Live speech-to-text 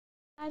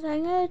Guys,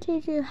 I'm going to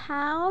teach you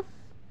how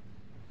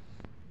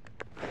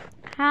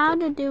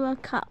to do a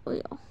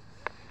cartwheel.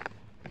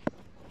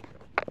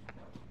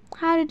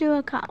 How to do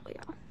a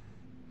cartwheel.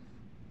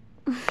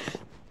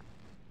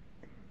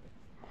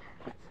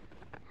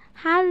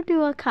 How to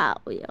do a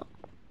cartwheel.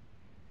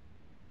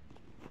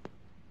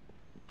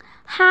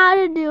 How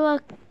to do a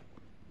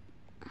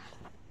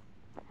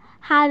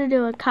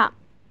cart.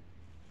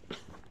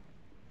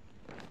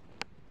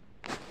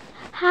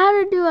 How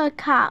to do a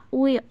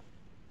cartwheel.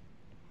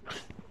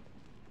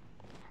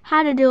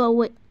 How to do a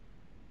wheel.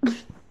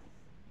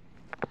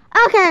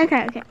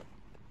 Okay.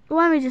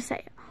 Let me just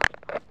say it.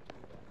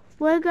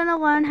 We're gonna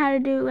learn how to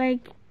do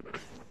like.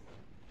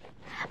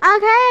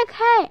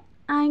 Okay.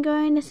 I'm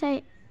going to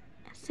say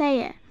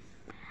it.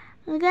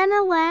 We're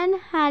gonna learn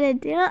how to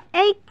do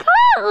a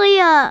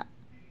cartwheel.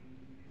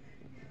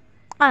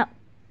 Oh.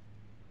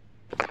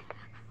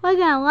 We're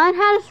gonna learn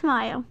how to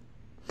smile.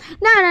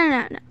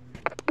 No.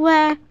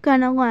 We're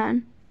gonna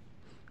learn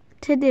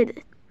to do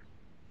this.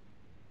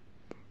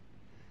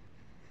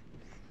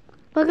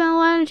 We're gonna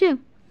learn too.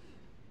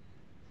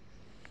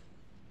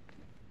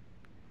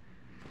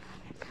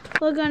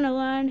 We're gonna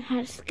learn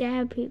how to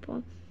scare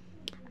people.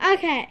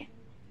 Okay,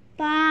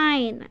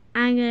 fine.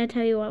 I'm gonna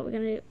tell you what we're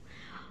gonna do.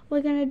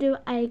 We're gonna do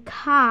a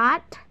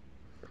cart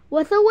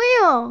with a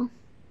wheel.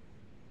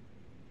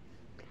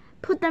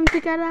 Put them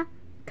together,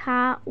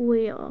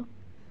 cartwheel.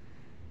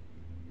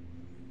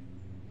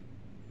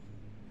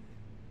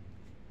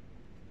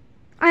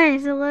 Alright,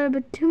 it's a little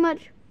bit too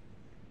much.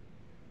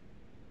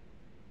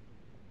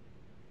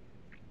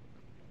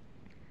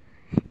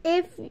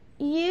 If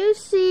you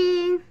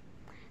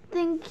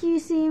think you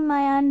see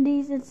my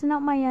undies, it's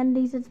not my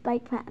undies, it's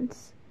bike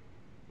pants.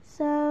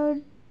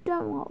 So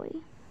don't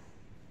worry.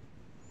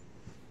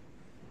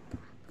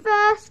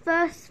 First.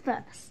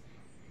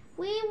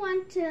 We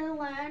want to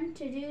learn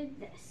to do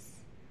this.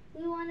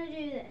 We want to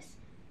do this.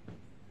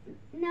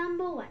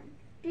 Number 1,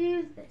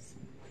 do this.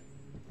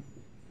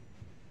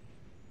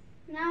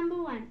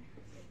 Number 1,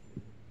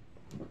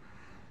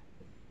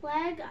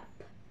 leg up.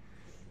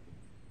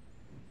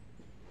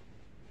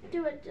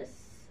 Do it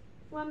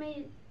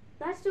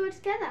let's do it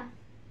together.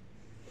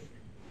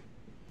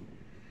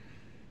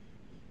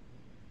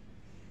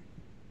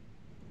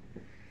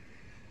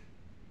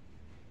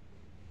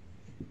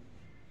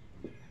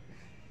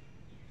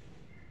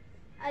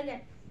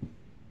 Again.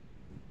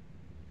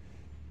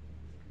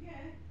 Yeah.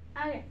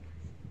 Okay.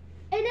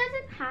 It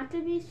doesn't have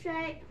to be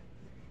straight.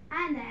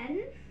 And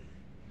then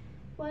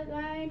we're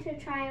going to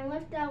try and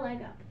lift our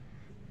leg up.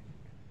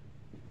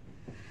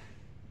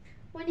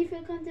 When you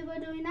feel comfortable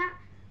doing that,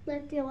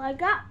 lift your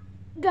leg up,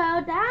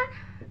 go down.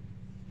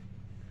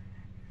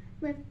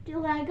 Lift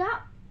your leg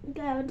up,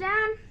 go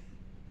down.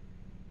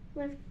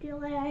 Lift your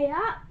leg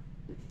up,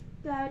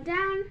 go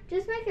down.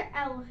 Just make an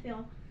L with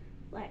your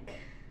leg.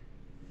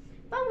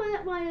 But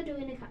while you're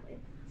doing a cartwheel.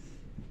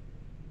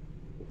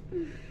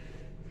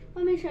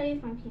 Let me show you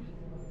from here.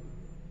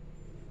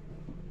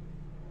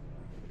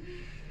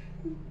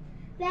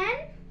 Then,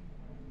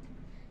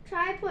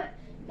 try put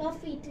your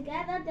feet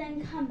together,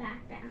 then come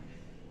back down.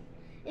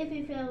 If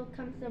you feel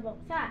comfortable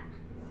with that.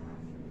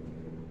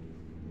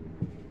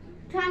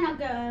 Try not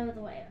to go all the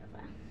way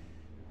over.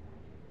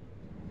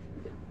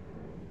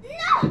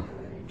 No!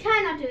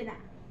 Try not to do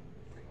that.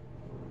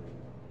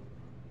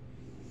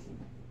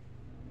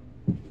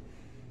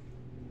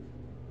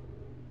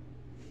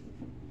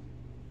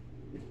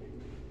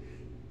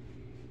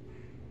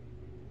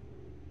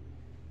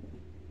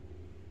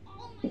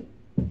 Oh my.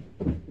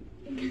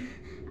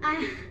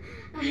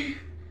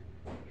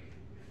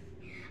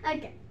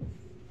 Okay.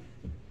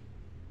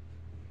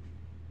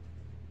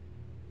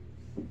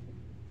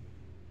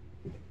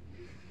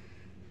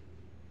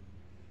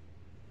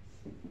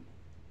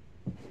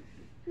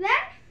 Then,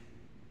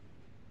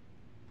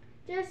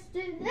 just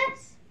do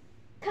this,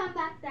 come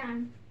back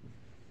down.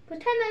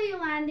 Pretend that you're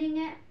landing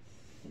it,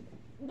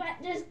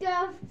 but just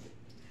go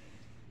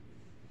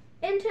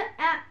into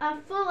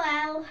a full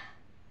L,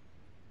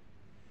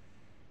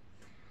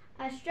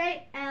 a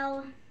straight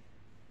L,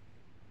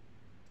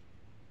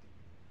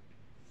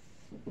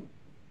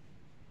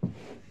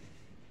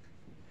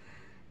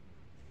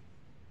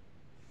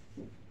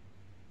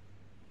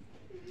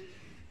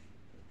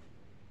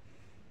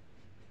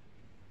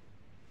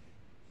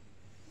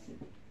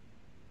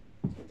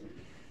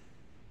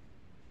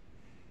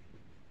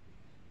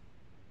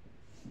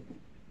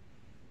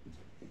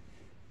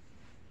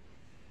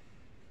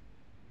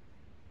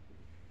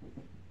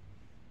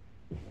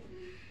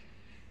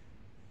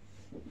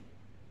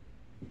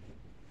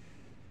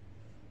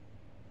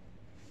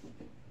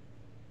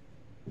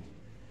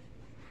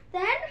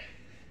 then,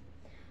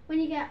 when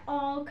you get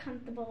all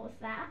comfortable with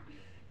that,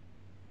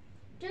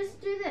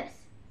 just do this.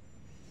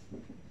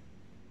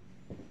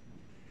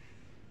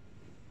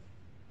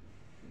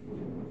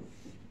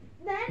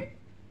 Then,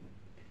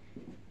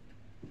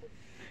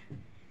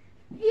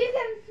 you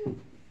can,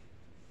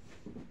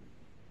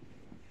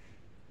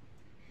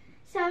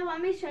 so let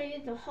me show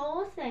you the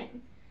whole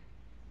thing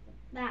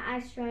that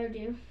I showed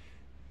you.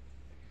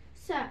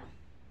 So,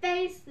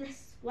 face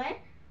this way.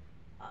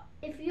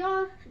 If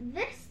you're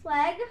this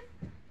leg,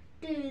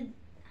 do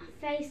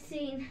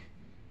facing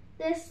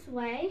this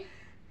way.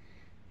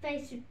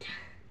 Face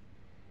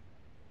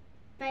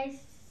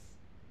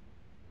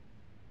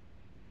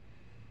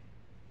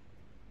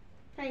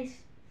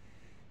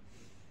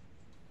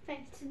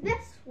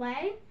this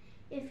way.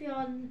 If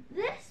you're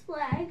this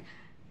leg,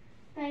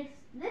 face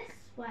this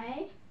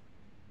way.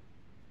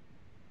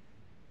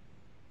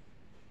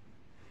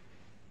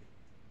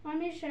 Let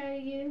me show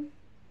you.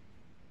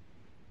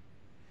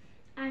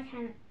 I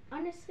can't.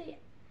 Honestly,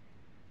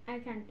 I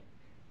can't.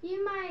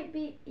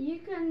 You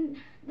can,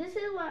 this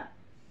is what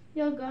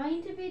you're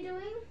going to be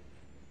doing.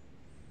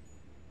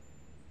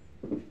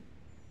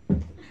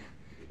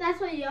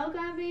 That's what you're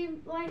going to be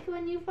like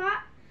when you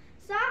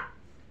start.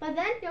 But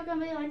then you're going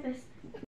to be like this.